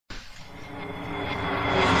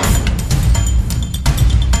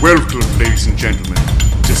Welcome, ladies and gentlemen,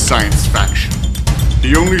 to Science Faction,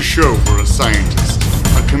 the only show where a scientist,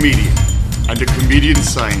 a comedian, and a comedian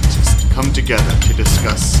scientist come together to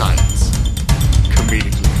discuss science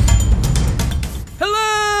comedically.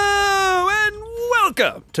 Hello and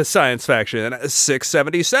welcome to Science Faction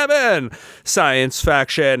 677. Science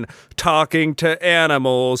Faction talking to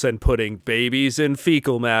animals and putting babies in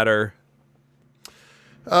fecal matter.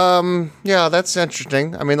 Yeah, that's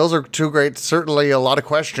interesting. I mean, those are two great, certainly a lot of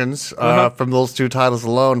questions from those two titles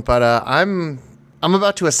alone, but I'm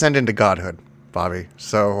about to ascend into godhood, Bobby.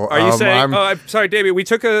 So are you saying? I'm sorry, Damien. We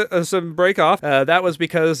took some break off. That was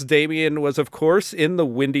because Damien was, of course, in the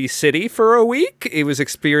Windy City for a week. He was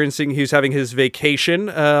having his vacation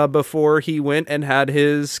before he went and had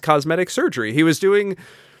his cosmetic surgery. He was doing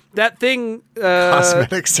that thing.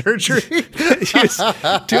 Cosmetic surgery. He was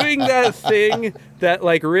doing that thing that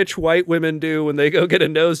like rich white women do when they go get a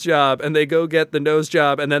nose job, and they go get the nose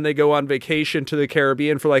job and then they go on vacation to the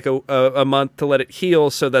Caribbean for like a month to let it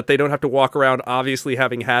heal so that they don't have to walk around obviously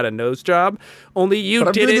having had a nose job. Only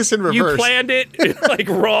you did it. You planned it like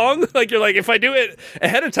wrong. Like you're like, if I do it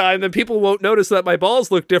ahead of time, then people won't notice that my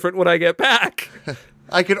balls look different when I get back.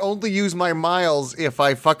 I could only use my miles if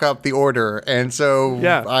I fuck up the order, and so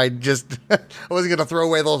I wasn't going to throw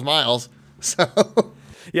away those miles. So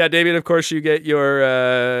yeah, Damien, of course, you get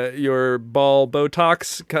your ball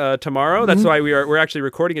Botox tomorrow. That's why we're actually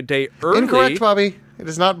recording a day early. Incorrect, Bobby. It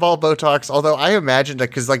is not ball Botox, although I imagined it,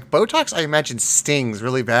 because like Botox, I imagine stings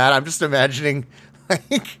really bad. I'm just imagining like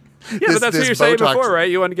but that's what you're saying before,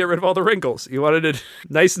 right? You want to get rid of all the wrinkles. You wanted it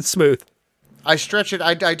nice and smooth. I stretch it.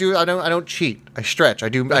 I don't cheat. I stretch. I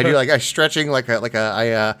do like I stretching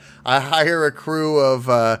I hire a crew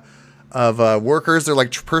of workers. They're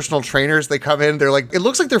like personal trainers. They come in. They're like, it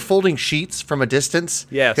looks like they're folding sheets from a distance.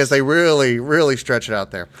 Yes, because they really stretch it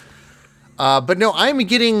out there. But no, I'm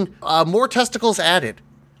getting more testicles added.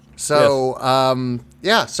 So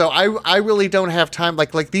yes. So I really don't have time.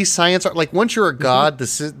 Like these science are like, once you're a god,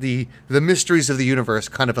 the mysteries of the universe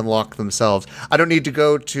kind of unlock themselves. I don't need to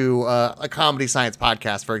go to a comedy science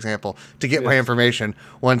podcast, for example, to get my information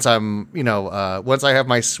once I'm once I have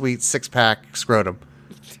my sweet 6-pack scrotum.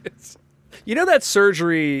 You know that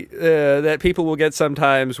surgery that people will get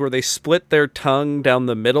sometimes where they split their tongue down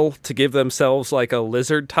the middle to give themselves like a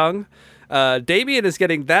lizard tongue? Damien is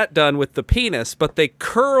getting that done with the penis, but they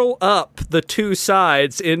curl up the two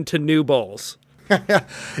sides into new balls.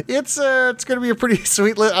 It's going to be a pretty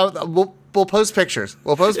sweet. We'll post pictures.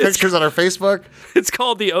 We'll post pictures on our Facebook. It's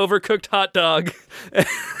called the overcooked hot dog.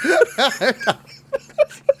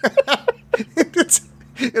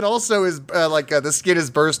 It also is like the skin is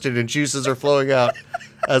bursted and juices are flowing out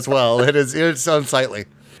as well. It's unsightly.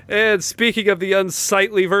 And speaking of the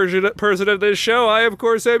unsightly person of this show, I, of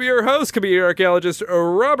course, am your host, comedian archaeologist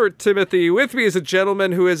Robert Timothy. With me is a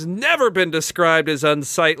gentleman who has never been described as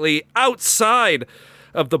unsightly outside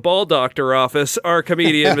of the ball doctor office, our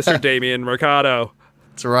comedian, Mr. Damien Mercado.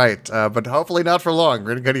 That's right, but hopefully not for long.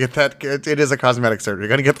 We're going to get that. It is a cosmetic surgery. We're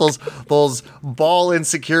going to get those ball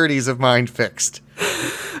insecurities of mine fixed.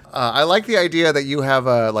 I like the idea that you have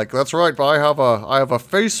that's right. I have a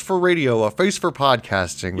face for radio, a face for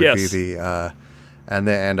podcasting would be the and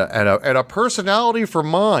a personality for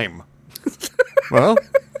mime. Well,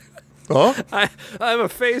 I'm a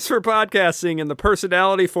face for podcasting and the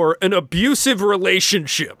personality for an abusive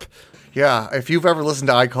relationship. Yeah, if you've ever listened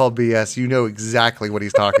to I Call BS, you know exactly what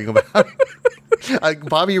he's talking about.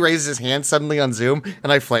 Bobby raises his hand suddenly on Zoom,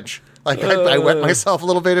 and I flinch. Like I wet myself a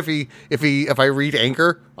little bit if I read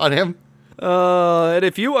Anchor on him. And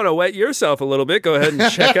if you want to wet yourself a little bit, go ahead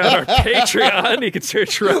and check out our Patreon. You can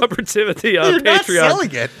search Robert Timothy on You're Patreon. Not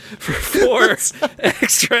selling it. For 4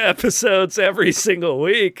 extra episodes every single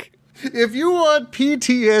week. If you want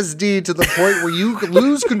PTSD to the point where you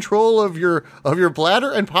lose control of your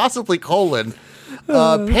bladder and possibly colon,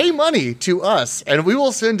 pay money to us, and we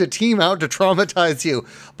will send a team out to traumatize you.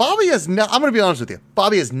 Bobby has I'm going to be honest with you.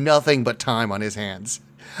 Bobby has nothing but time on his hands.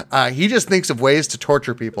 He just thinks of ways to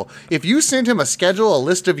torture people. If you send him a schedule, a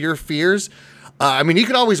list of your fears, he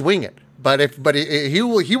can always wing it. But he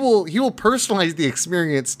will personalize the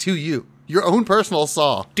experience to you. Your own personal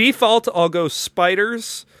saw. Default, I'll go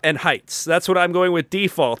spiders and heights. That's what I'm going with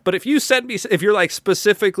default. But if you send me, if you're like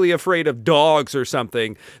specifically afraid of dogs or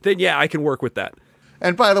something, then yeah, I can work with that.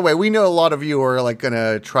 And by the way, we know a lot of you are like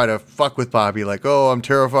gonna try to fuck with Bobby, like, oh, I'm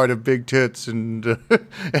terrified of big tits and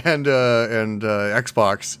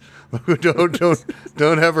Xbox.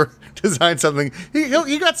 don't ever design something.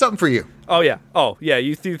 He got something for you. Oh yeah.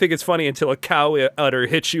 You think it's funny until a cow udder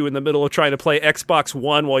hits you in the middle of trying to play Xbox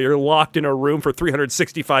One while you're locked in a room for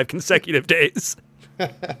 365 consecutive days.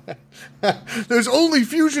 There's only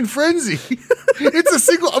Fusion Frenzy. It's a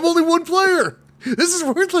single. I'm only one player. This is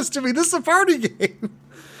worthless to me. This is a party game.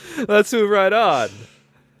 Let's move right on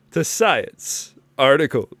to science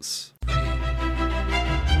articles.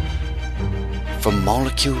 From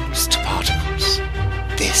molecules to particles,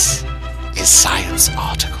 this is Science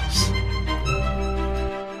Articles.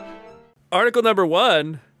 Article number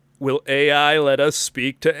 1, will AI let us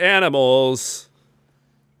speak to animals?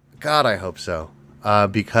 God, I hope so.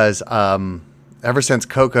 Because ever since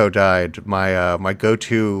Coco died, my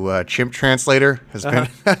go-to chimp translator has been.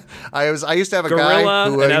 I used to have a Gorilla, guy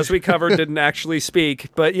who, and as we covered, didn't actually speak,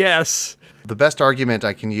 but yes. The best argument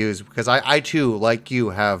I can use, because I too, like you,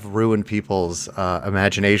 have ruined people's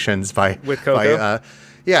imaginations with Coco.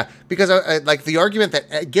 Yeah, because I like the argument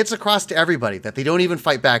that gets across to everybody that they don't even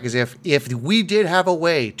fight back is if we did have a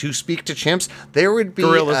way to speak to chimps, there would be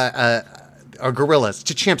gorillas. Or gorillas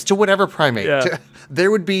to chimps to whatever primate. Yeah.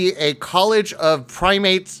 There would be a college of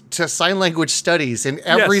primates to sign language studies in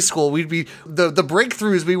every school. We'd be the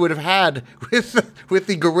breakthroughs we would have had with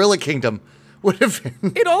the gorilla kingdom would have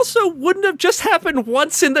been. It also wouldn't have just happened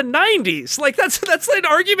once in the 90s. Like that's an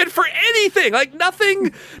argument for anything. Like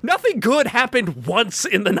nothing good happened once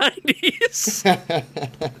in the 90s.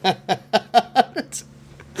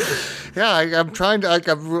 Yeah, I'm trying to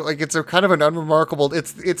it's a kind of an unremarkable.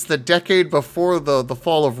 It's the decade before the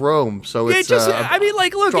fall of Rome, so it's.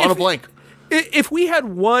 Look, drawing a blank. If we had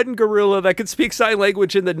one gorilla that could speak sign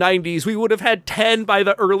language in the 90s, we would have had 10 by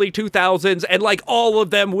the early 2000s, and like all of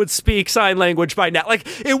them would speak sign language by now. Like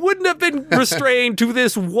it wouldn't have been restrained to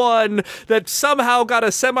this one that somehow got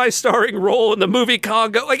a semi-starring role in the movie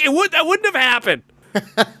Congo. Like that wouldn't have happened.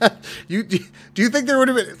 Do you think there would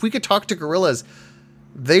have been, if we could talk to gorillas?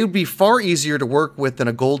 They would be far easier to work with than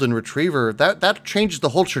a golden retriever. That changes the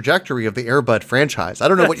whole trajectory of the Air Bud franchise. I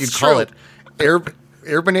don't know what you'd call it.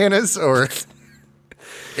 Air bananas or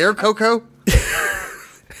air cocoa?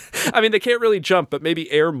 I mean, they can't really jump, but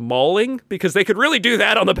maybe air mauling, because they could really do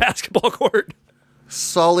that on the basketball court.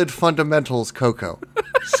 Solid fundamentals cocoa.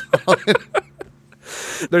 Solid.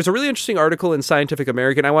 There's a really interesting article in Scientific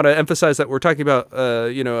American. I want to emphasize that we're talking about,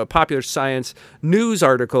 a popular science news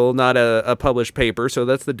article, not a published paper. So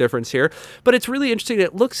that's the difference here. But it's really interesting.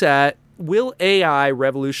 It looks at, will AI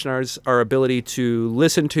revolutionize our ability to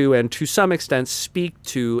listen to and to some extent speak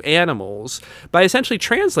to animals by essentially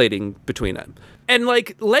translating between them? And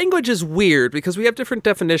like language is weird because we have different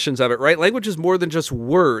definitions of it, right? Language is more than just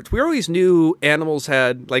words. We always knew animals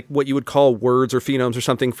had like what you would call words or phonemes or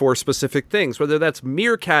something for specific things, whether that's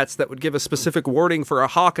meerkats that would give a specific warning for a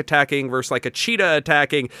hawk attacking versus like a cheetah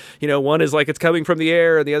attacking. One is like it's coming from the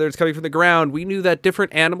air and the other is coming from the ground. We knew that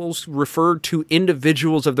different animals referred to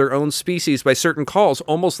individuals of their own species by certain calls,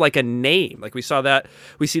 almost like a name. Like we see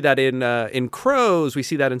that in crows, we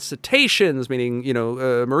see that in cetaceans, meaning,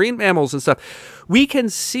 marine mammals and stuff. We can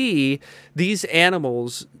see these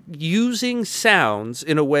animals using sounds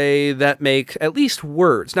in a way that make at least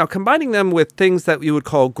words. Now, combining them with things that you would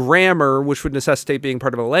call grammar, which would necessitate being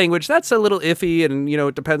part of a language, that's a little iffy, and,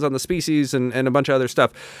 it depends on the species and a bunch of other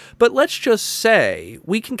stuff. But let's just say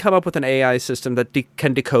we can come up with an AI system that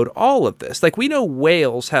can decode all of this. Like, we know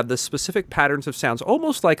whales have the specific patterns of sounds,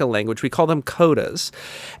 almost like a language. We call them codas.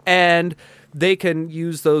 And they can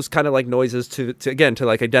use those kind of like noises to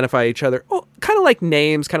like identify each other, kind of like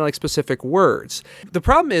names, kind of like specific words. The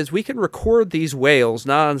problem is we can record these whales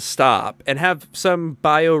nonstop and have some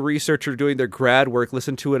bio researcher doing their grad work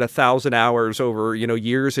listen to it 1,000 hours over,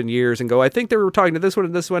 years and years and go, I think they were talking to this one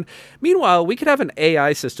and this one. Meanwhile, we could have an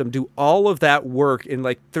AI system do all of that work in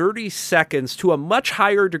like 30 seconds to a much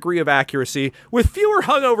higher degree of accuracy with fewer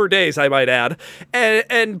hungover days, I might add,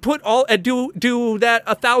 and do that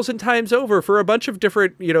 1,000 times over for a bunch of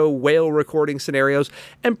different, whale recording scenarios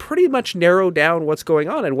and pretty much narrow down what's going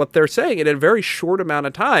on and what they're saying. And in a very short amount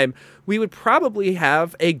of time, we would probably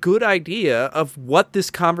have a good idea of what this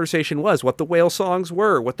conversation was, what the whale songs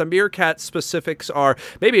were, what the meerkat specifics are.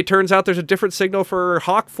 Maybe it turns out there's a different signal for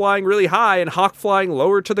hawk flying really high and hawk flying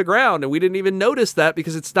lower to the ground, and we didn't even notice that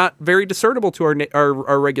because it's not very discernible to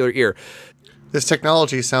our regular ear. This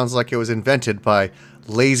technology sounds like it was invented by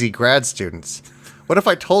lazy grad students. What if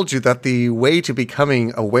I told you that the way to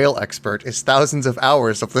becoming a whale expert is thousands of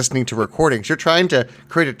hours of listening to recordings? You're trying to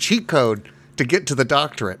create a cheat code to get to the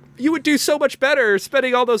doctorate. You would do so much better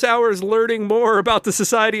spending all those hours learning more about the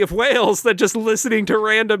society of whales than just listening to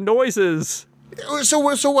random noises. So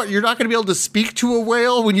what? You're not going to be able to speak to a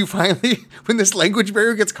whale when this language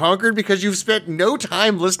barrier gets conquered because you've spent no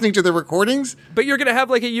time listening to the recordings? But you're going to have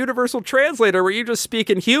like a universal translator where you just speak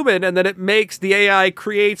in human and then the AI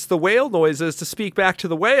creates the whale noises to speak back to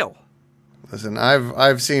the whale. Listen,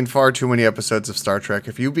 I've seen far too many episodes of Star Trek.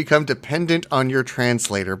 If you become dependent on your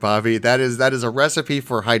translator, Bobby, that is a recipe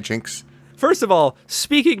for hijinks. First of all,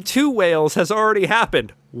 speaking to whales has already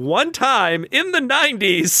happened. One time in the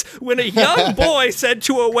 90s, when a young boy said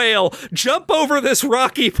to a whale, "Jump over this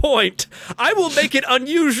rocky point. I will make it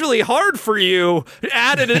unusually hard for you."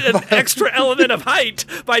 Added an extra element of height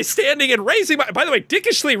by standing and raising by the way,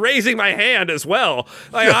 dickishly raising my hand as well.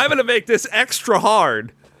 Like, I'm going to make this extra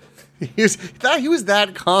hard. He was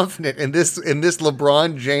that confident in this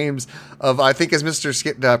LeBron James of, I think, as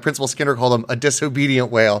Principal Skinner called him, a disobedient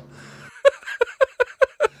whale.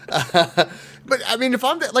 But I mean, if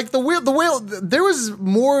I'm like the whale, there was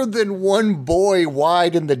more than one boy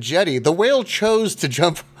wide in the jetty. The whale chose to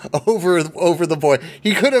jump over the boy.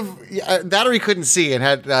 He could have that, or he couldn't see, and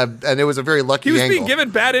it was a very lucky angle. He was angle. being given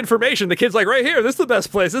bad information. The kid's like, right here, this is the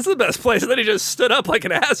best place. This is the best place, and then he just stood up like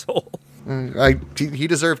an asshole. He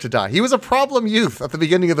deserved to die. He was a problem youth at the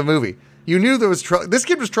beginning of the movie. You knew there was trouble. This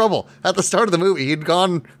kid was trouble at the start of the movie. He'd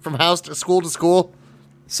gone from house to school.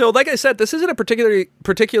 So, like I said, this isn't a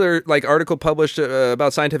particular like article published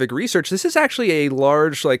about scientific research. This is actually a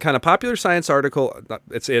large, like, kind of popular science article.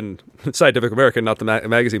 It's in Scientific American, not the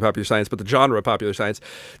magazine Popular Science, but the genre Popular Science,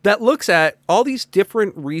 that looks at all these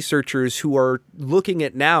different researchers who are looking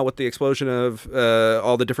at now, with the explosion of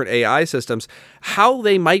all the different AI systems, how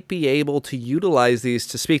they might be able to utilize these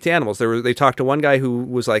to speak to animals. They talked to one guy who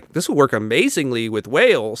was like, "This will work amazingly with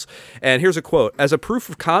whales." And here's a quote: "As a proof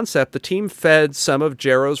of concept, the team fed some of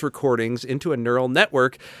Jerry's recordings into a neural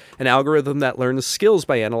network, an algorithm that learns skills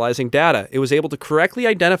by analyzing data. It was able to correctly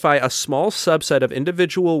identify a small subset of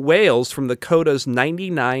individual whales from the codas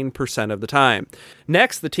 99% of the time.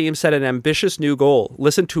 Next, the team set an ambitious new goal: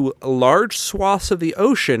 listen to large swaths of the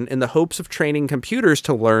ocean in the hopes of training computers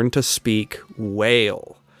to learn to speak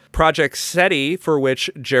whale. Project SETI, for which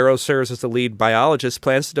Jarrow serves as the lead biologist,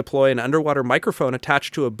 plans to deploy an underwater microphone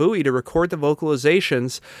attached to a buoy to record the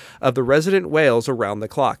vocalizations of the resident whales around the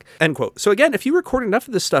clock." End quote. So again, if you record enough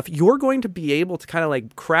of this stuff, you're going to be able to kind of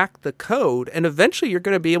like crack the code, and eventually you're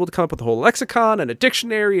going to be able to come up with a whole lexicon and a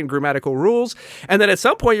dictionary and grammatical rules. And then at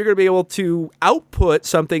some point, you're going to be able to output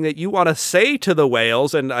something that you want to say to the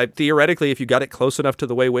whales. And theoretically, if you got it close enough to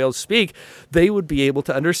the way whales speak, they would be able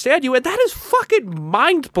to understand you. And that is fucking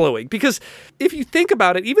mind-blowing. Because if you think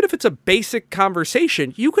about it, even if it's a basic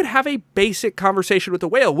conversation, you could have a basic conversation with a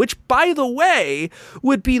whale, which, by the way,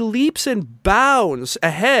 would be leaps and bounds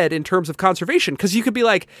ahead in terms of conservation. Because you could be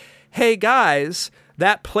like, "Hey guys,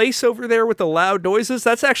 that place over there with the loud noises,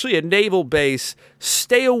 that's actually a naval base.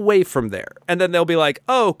 Stay away from there." And then they'll be like,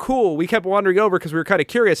 "Oh, cool. We kept wandering over because we were kind of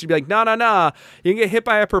curious." You'd be like, "No. You can get hit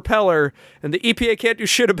by a propeller, and the EPA can't do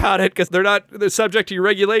shit about it because they're subject to your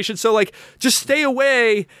regulations. So, like, just stay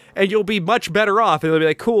away, and you'll be much better off." And they'll be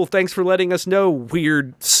like, "Cool. Thanks for letting us know,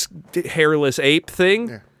 weird hairless ape thing."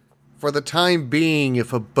 Yeah. For the time being,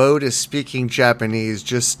 if a boat is speaking Japanese,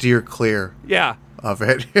 just steer clear. Yeah. Of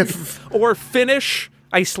it. Or Finnish,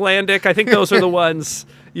 Icelandic. I think those are the ones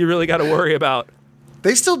you really got to worry about.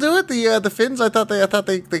 They still do it. The Finns. I thought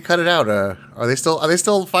they cut it out. Are they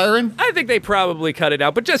still firing? I think they probably cut it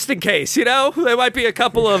out, but just in case, there might be a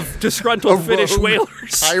couple of disgruntled Finnish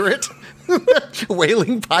whalers. Pirate,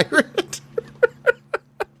 whaling pirate.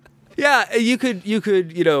 Yeah, you could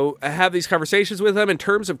have these conversations with them. In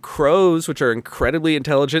terms of crows, which are incredibly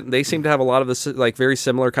intelligent, and they seem to have a lot of this like very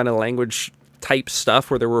similar kind of language type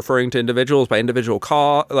stuff where they're referring to individuals by individual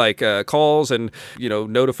calls and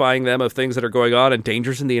notifying them of things that are going on and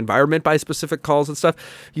dangers in the environment by specific calls and stuff.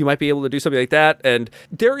 You might be able to do something like that. And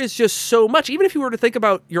there is just so much. Even if you were to think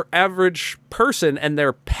about your average person and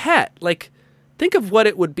their pet, like, think of what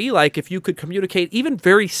it would be like if you could communicate even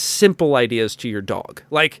very simple ideas to your dog.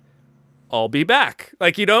 Like, "I'll be back."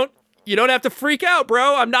 Like, you don't have to freak out,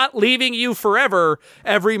 bro. I'm not leaving you forever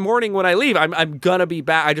every morning when I leave. I'm gonna be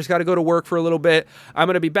back. I just got to go to work for a little bit. I'm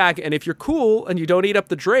gonna be back. And if you're cool and you don't eat up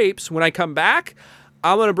the drapes, when I come back,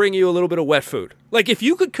 I'm gonna bring you a little bit of wet food. Like, if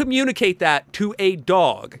you could communicate that to a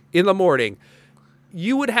dog in the morning,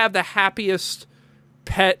 you would have the happiest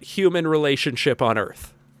pet-human relationship on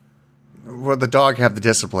earth. Well, the dog have the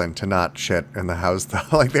discipline to not shit in the house, though.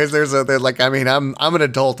 Like, I'm an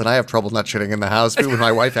adult and I have trouble not shitting in the house. When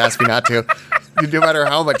my wife asks me not to, no matter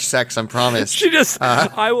how much sex I'm promised. She just,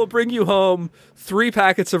 "I will bring you home 3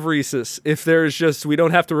 packets of Reese's if we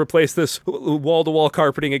don't have to replace this wall-to-wall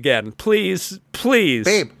carpeting again. Please.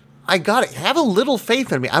 Babe, I got it. Have a little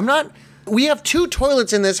faith in me. We have 2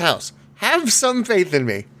 toilets in this house. Have some faith in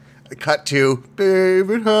me." Cut to,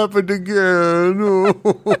 "Babe, it happened again."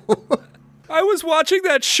 I was watching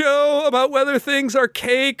that show about whether things are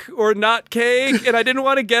cake or not cake, and I didn't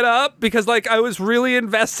want to get up because, like, I was really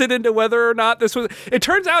invested into whether or not this was. It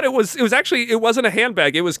turns out it wasn't a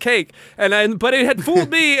handbag; it was cake, but it had fooled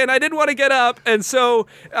me, and I didn't want to get up, and so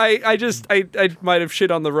I might have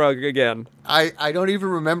shit on the rug again. I don't even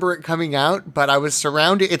remember it coming out, but I was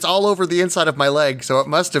surrounded. It's all over the inside of my leg, so it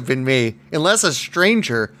must have been me, unless a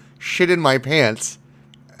stranger shit in my pants.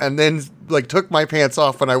 And then, like, took my pants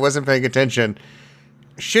off when I wasn't paying attention,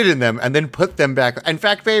 shit in them, and then put them back. In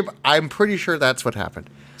fact, babe, I'm pretty sure that's what happened.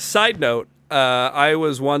 Side note, I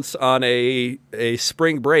was once on a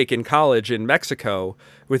spring break in college in Mexico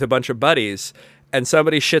with a bunch of buddies, and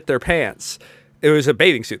somebody shit their pants. It was a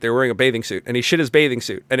bathing suit. They were wearing a bathing suit, and he shit his bathing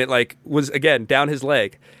suit, and it, like, was, again, down his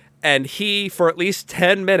leg. And he, for at least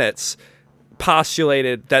 10 minutes...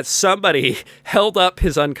 postulated that somebody held up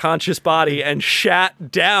his unconscious body and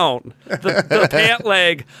shat down the pant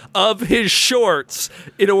leg of his shorts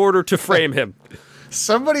in order to frame him.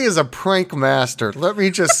 Somebody is a prank master.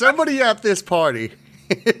 Somebody at this party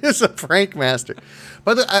is a prank master.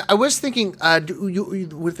 But I was thinking,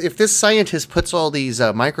 if this scientist puts all these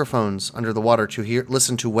microphones under the water to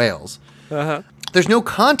listen to whales, there's no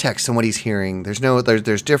context in what he's hearing. There's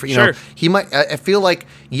different, you know, he might, I feel like,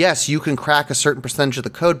 yes, you can crack a certain percentage of the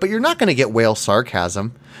code, but you're not going to get whale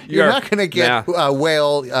sarcasm. You're not going to get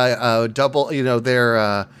whale double, you know,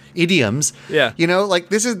 their idioms. Yeah. You know, like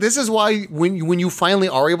this is why when you finally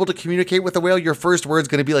are able to communicate with a whale, your first word's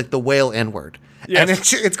going to be like the whale N-word.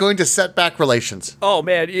 Yes. And it's going to set back relations. Oh,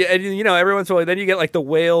 man. And, you know, every once in a while, then you get like the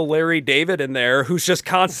whale Larry David in there who's just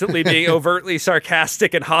constantly being overtly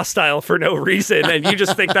sarcastic and hostile for no reason. And you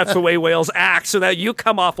just think that's the way whales act. So that you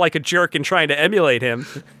come off like a jerk in trying to emulate him.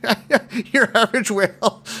 Your average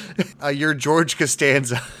whale, you're George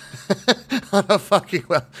Costanza on a fucking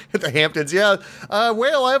whale at the Hamptons. Yeah,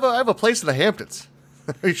 whale, I have a place in the Hamptons.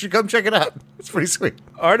 You should come check it out. It's pretty sweet.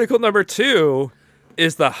 Article number 2.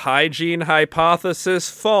 Is the hygiene hypothesis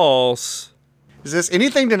false? Is this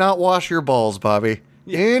anything to not wash your balls, Bobby?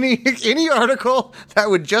 Any article that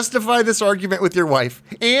would justify this argument with your wife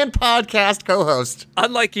and podcast co-host?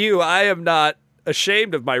 Unlike you, I am not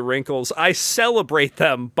ashamed of my wrinkles. I celebrate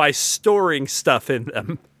them by storing stuff in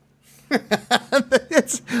them.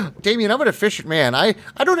 Damien, I'm an efficient man. I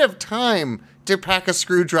don't have time to pack a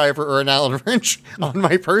screwdriver or an Allen wrench on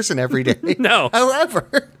my person every day. No.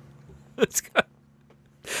 However...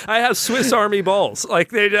 I have Swiss Army balls.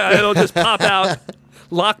 Like, it'll just pop out,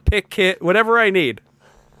 lockpick kit, whatever I need.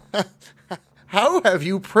 How have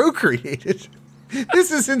you procreated? This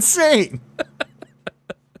is insane.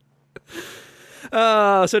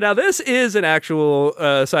 So now this is an actual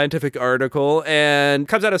scientific article and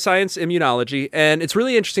comes out of Science Immunology, and it's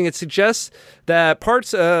really interesting. It suggests that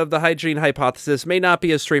parts of the hygiene hypothesis may not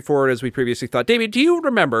be as straightforward as we previously thought. David, do you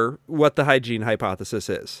remember what the hygiene hypothesis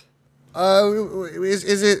is?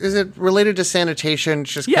 Is it related to sanitation?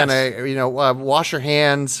 Just kind of, you know, wash your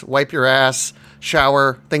hands, wipe your ass,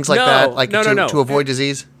 shower, things like that, like to avoid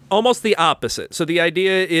disease? Almost the opposite. So the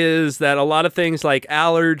idea is that a lot of things like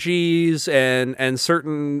allergies and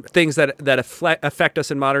certain things that affect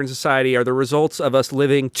us in modern society are the results of us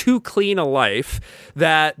living too clean a life,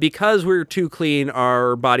 that because we're too clean,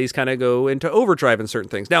 our bodies kind of go into overdrive in certain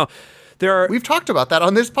things. Now, we've talked about that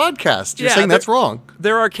on this podcast. You're saying that's wrong.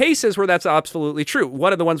 There are cases where that's absolutely true.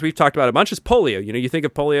 One of the ones we've talked about a bunch is polio. You know, you think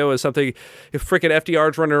of polio as something, if frickin'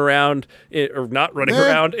 FDR's running around, or not running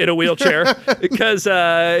around in a wheelchair, because,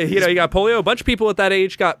 you know, you got polio. A bunch of people at that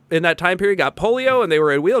age in that time period got polio, and they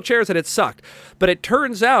were in wheelchairs, and it sucked. But it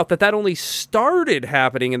turns out that only started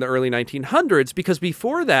happening in the early 1900s, because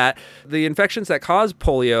before that, the infections that caused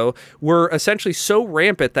polio were essentially so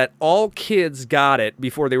rampant that all kids got it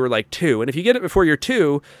before they were like 2. And if you get it before you're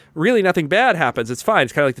 2, really nothing bad happens. It's fine.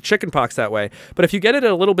 It's kind of like the chicken pox that way. But if you get it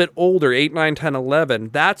at a little bit older, 8, 9, 10, 11,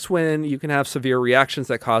 that's when you can have severe reactions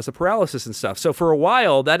that cause the paralysis and stuff. So for a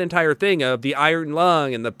while, that entire thing of the iron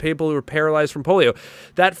lung and the people who were paralyzed from polio,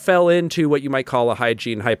 that fell into what you might call a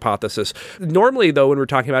hygiene hypothesis. Normally, though, when we're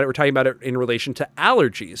talking about it in relation to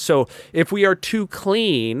allergies. So if we are too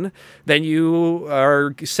clean, then you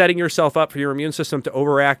are setting yourself up for your immune system to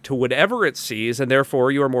overact to whatever it sees, and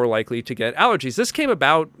therefore you are more likely to get allergies. This came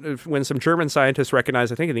about when some German scientists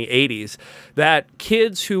recognized, I think in the 80s, that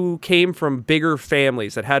kids who came from bigger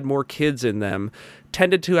families that had more kids in them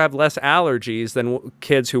tended to have less allergies than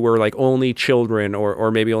kids who were like only children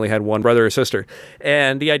or maybe only had one brother or sister.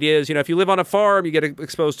 And the idea is, if you live on a farm, you get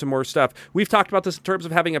exposed to more stuff. We've talked about this in terms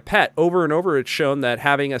of having a pet. Over and over, it's shown that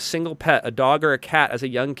having a single pet, a dog or a cat, as a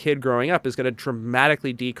young kid growing up is going to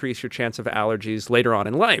dramatically decrease your chance of allergies later on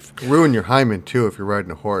in life. Ruin your hymen, too, if you're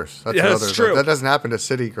riding a horse. That's true. That doesn't happen to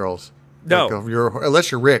city girls. No. Like,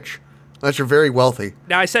 unless you're rich. Unless you're very wealthy.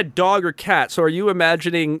 Now, I said dog or cat, so are you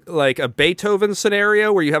imagining like a Beethoven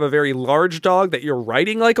scenario where you have a very large dog that you're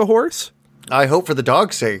riding like a horse? I hope for the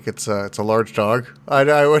dog's sake it's a large dog.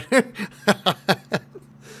 I would.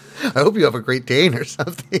 I hope you have a Great Dane or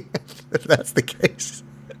something, if that's the case.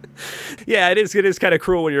 Yeah, it is kind of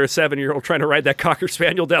cruel when you're a 7-year-old trying to ride that Cocker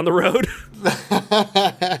Spaniel down the road.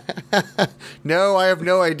 No, I have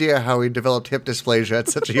no idea how he developed hip dysplasia at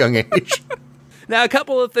such a young age. Now, a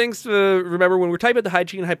couple of things to remember when we're talking about the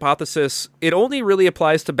hygiene hypothesis, it only really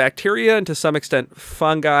applies to bacteria and to some extent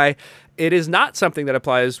fungi. It is not something that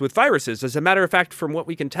applies with viruses. As a matter of fact, from what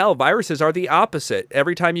we can tell, viruses are the opposite.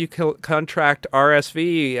 Every time you contract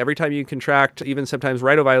RSV, every time you contract even sometimes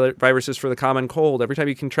rhinoviruses for the common cold, every time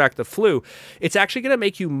you contract the flu, it's actually going to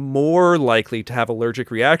make you more likely to have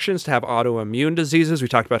allergic reactions, to have autoimmune diseases. We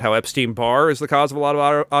talked about how Epstein-Barr is the cause of a lot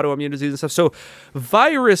of autoimmune disease and stuff. So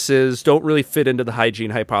viruses don't really fit into the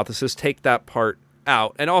hygiene hypothesis. Take that part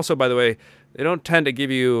out. And also, by the way, they don't tend to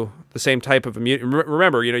give you the same type of immunity.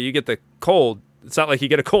 Remember, you get the cold. It's not like you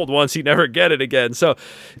get a cold once, you never get it again. So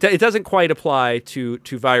it doesn't quite apply to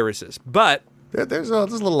viruses. But there's a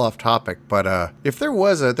little off topic, but if there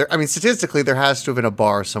was statistically, there has to have been a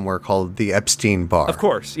bar somewhere called the Epstein-Barr. Of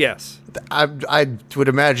course, yes. I would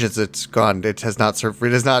imagine it's gone. It has not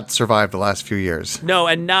survived the last few years. No,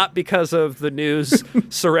 and not because of the news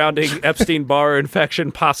surrounding Epstein-Barr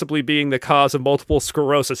infection possibly being the cause of multiple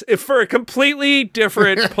sclerosis, if for a completely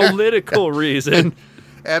different political reason.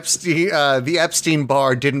 The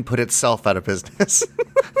Epstein-Barr didn't put itself out of business.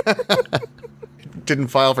 It didn't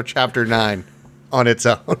file for Chapter 9 on its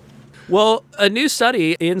own. Well, a new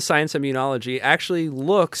study in Science Immunology actually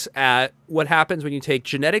looks at what happens when you take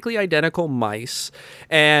genetically identical mice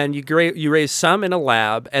and you raise some in a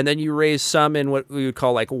lab and then you raise some in what we would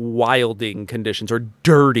call like wilding conditions or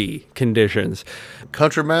dirty conditions.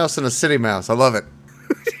 Country mouse and a city mouse. I love it.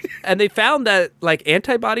 And they found that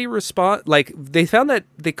antibody response, they found that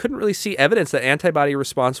they couldn't really see evidence that antibody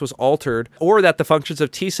response was altered or that the functions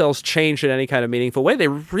of T cells changed in any kind of meaningful way. They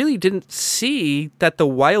really didn't see that the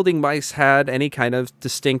wilding mice had any kind of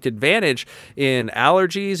distinct advantage in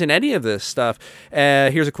allergies and any of this stuff.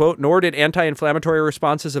 Here's a quote: "Nor did anti-inflammatory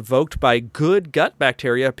responses evoked by good gut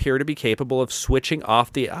bacteria appear to be capable of switching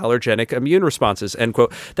off the allergenic immune responses," end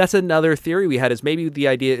quote. That's another theory we had, is maybe the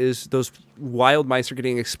idea is those wild mice are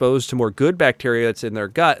getting exposed to more good bacteria that's in their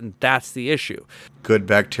gut, and that's the issue. Good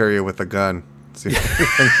bacteria with a gun. See if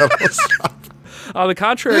anything that will stop. On the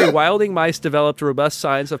contrary, wilding mice developed robust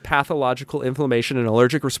signs of pathological inflammation and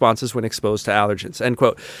allergic responses when exposed to allergens, end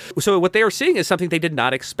quote. So what they were seeing is something they did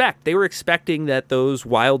not expect. They were expecting that those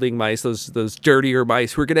wilding mice, those dirtier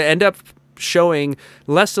mice, were going to end up showing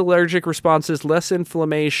less allergic responses, less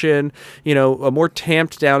inflammation, a more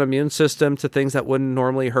tamped down immune system to things that wouldn't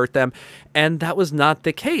normally hurt them. And that was not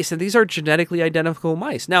the case. And these are genetically identical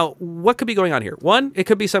mice. Now, what could be going on here? One, it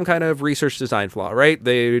could be some kind of research design flaw, right?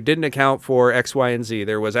 They didn't account for X, Y, and Z.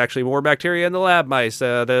 There was actually more bacteria in the lab mice.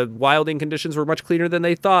 The wilding conditions were much cleaner than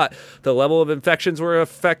they thought. The level of infections were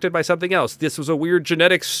affected by something else. This was a weird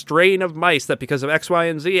genetic strain of mice that, because of X, Y,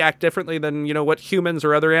 and Z, act differently than, what humans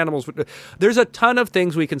or other animals would. There's a ton of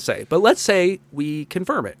things we can say, but let's say we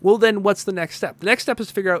confirm it. Well, then what's the next step? The next step is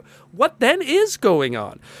to figure out what then is going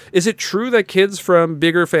on. Is it true that kids from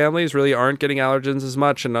bigger families really aren't getting allergens as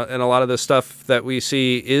much, and a lot of the stuff that we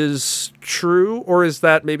see is true, or is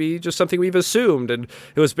that maybe just something we've assumed and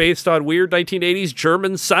it was based on weird 1980s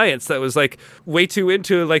German science that was way too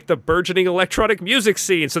into the burgeoning electronic music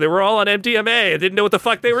scene, so they were all on MDMA and didn't know what the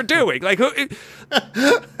fuck they were doing?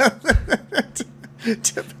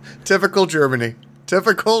 Typical Germany.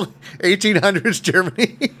 Typical 1800s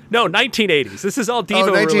Germany. No, 1980s. This is all Devo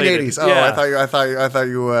 1980s. related. Oh, Yeah.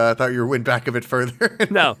 I thought you went back a bit further.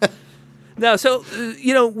 No. So,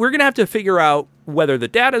 we're going to have to figure out whether the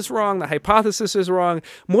data is wrong, the hypothesis is wrong.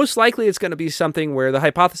 Most likely it's going to be something where the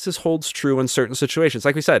hypothesis holds true in certain situations.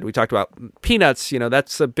 Like we said, we talked about peanuts.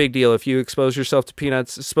 That's a big deal. If you expose children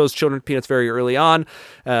to peanuts very early on,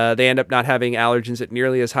 they end up not having allergens at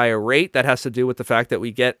nearly as high a rate. That has to do with the fact that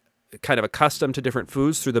we get kind of accustomed to different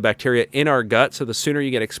foods through the bacteria in our gut. So the sooner you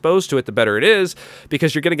get exposed to it, the better it is,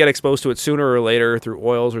 because you're going to get exposed to it sooner or later through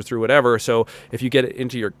oils or through whatever. So if you get it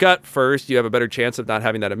into your gut first, you have a better chance of not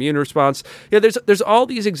having that immune response. Yeah, there's all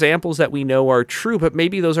these examples that we know are true, but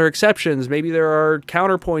maybe those are exceptions. Maybe there are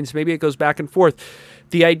counterpoints. Maybe it goes back and forth.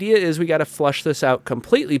 The idea is we got to flush this out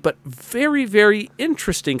completely, but very, very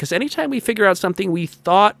interesting, because anytime we figure out something we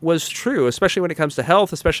thought was true, especially when it comes to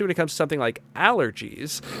health, especially when it comes to something like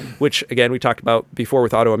allergies, which, again, we talked about before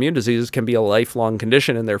with autoimmune diseases, can be a lifelong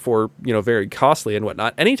condition and therefore, very costly and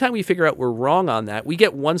whatnot. Anytime we figure out we're wrong on that, we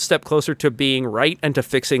get one step closer to being right and to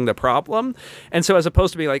fixing the problem. And so as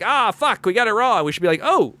opposed to being like, fuck, we got it wrong, we should be like,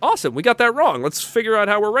 oh, awesome, we got that wrong. Let's figure out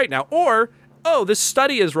how we're right now. Or, oh, this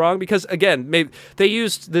study is wrong because, again, maybe they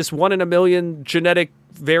used this 1 in a million genetic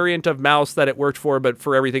variant of mouse that it worked for, but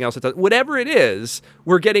for everything else it does. Whatever it is,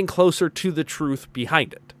 we're getting closer to the truth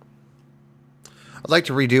behind it. I'd like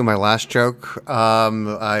to redo my last joke. Now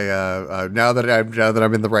that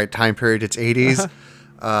I'm in the right time period, it's 80s.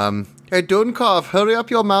 Hey, Dunkov, hurry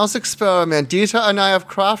up your mouse experiment. Dieter and I have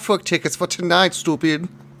Kraftwerk tickets for tonight, stupid.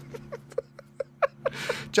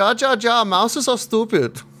 Ja, mouses are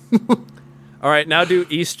stupid. All right, now do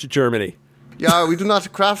East Germany. Yeah, we do not.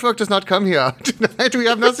 Kraftwerk does not come here. Tonight we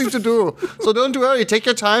have nothing to do. So don't worry. Take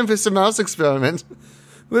your time with the mouse experiment.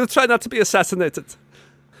 We'll try not to be assassinated.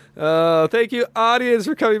 Thank you, audience,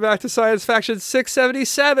 for coming back to Science Faction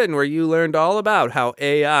 677, where you learned all about how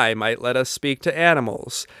AI might let us speak to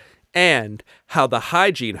animals and how the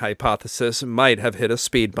hygiene hypothesis might have hit a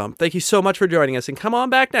speed bump. Thank you so much for joining us, and come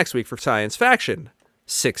on back next week for Science Faction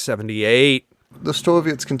 678. The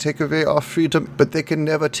Soviets can take away our freedom, but they can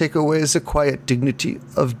never take away the quiet dignity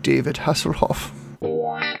of David Hasselhoff.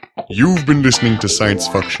 You've been listening to Science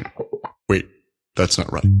Faction. Wait, that's not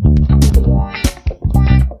right.